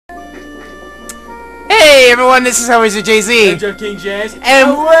Hey everyone, this is Howard Jay-Z. I'm King James,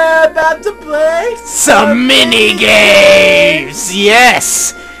 and we're about to play some mini games.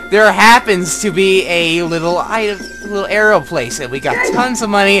 Yes, there happens to be a little arrow place, and we got tons of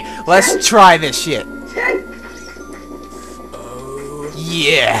money. Let's try this shit.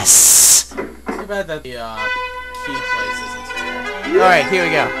 Yes. Too bad that the key place isn't here. All right, here we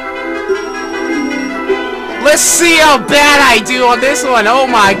go. Let's see how bad I do on this one. Oh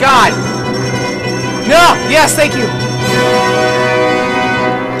my god. No! Yes, thank you!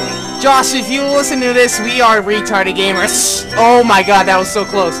 Josh, if you listen to this, we are retarded gamers. Oh my god, that was so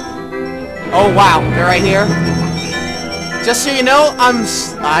close. Oh wow, they're right here. Just so you know,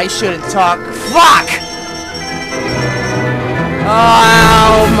 I shouldn't talk. Fuck!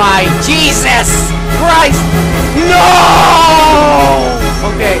 Oh my Jesus Christ! No!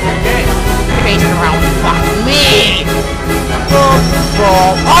 Okay, okay. Changing around. Fuck me!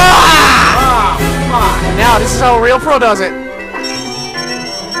 Ah! Now, this is how a real pro does it.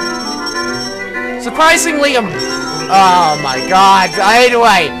 Surprisingly, oh my god, why do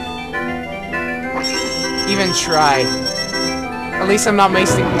I even try? At least I'm not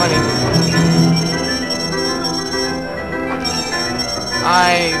wasting money.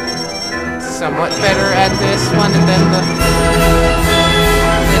 I'm somewhat better at this one than the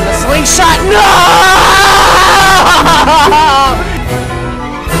slingshot. No!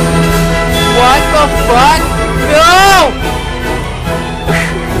 What the fuck? No!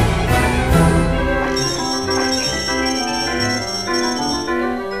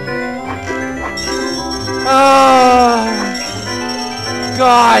 Oh,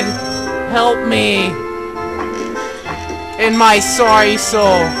 God, help me in my sorry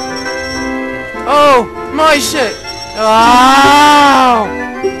soul. Oh, my shit. Oh.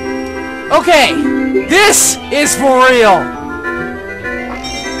 Okay, this is for real.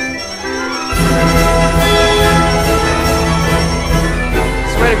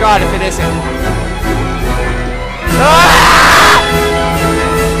 Swear to God if it isn't. Ah!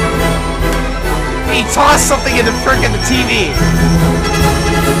 He tossed something in the frick of the TV.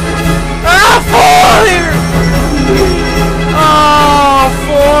 Ah, 4 here! Oh,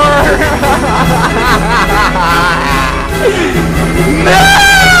 4! No!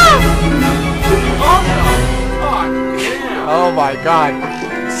 Oh no! Fuck! Damn. Oh my god.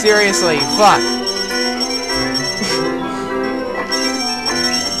 Seriously, fuck.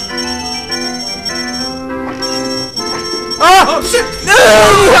 Oh shit! No!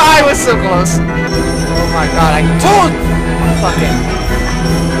 I was so close. Oh my god, I told. Fuck it.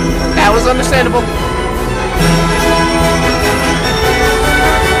 That was understandable.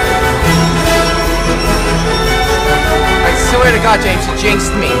 I swear to God, James, you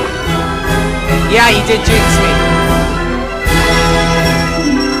jinxed me. Yeah, you did jinx me.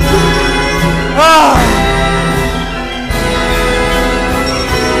 Oh.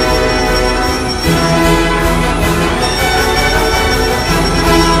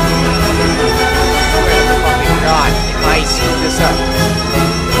 I screwed this up.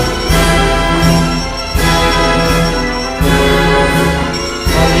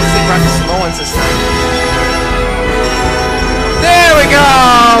 Well, at least they brought the slow ones this time. There we go!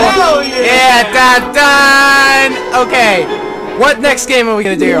 Hell yeah! Yeah, done! Okay, what next game are we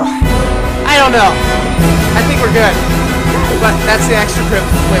gonna do? I don't know. I think we're good. But that's the extra flavor.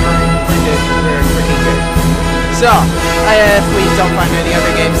 We're freaking good. So, if we don't find any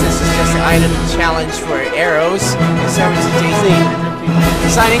other games, this is just an item challenge for arrows. This is Jay-Z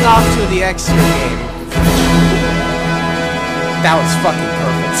signing off to the extra game. That was fucking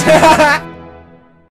perfect.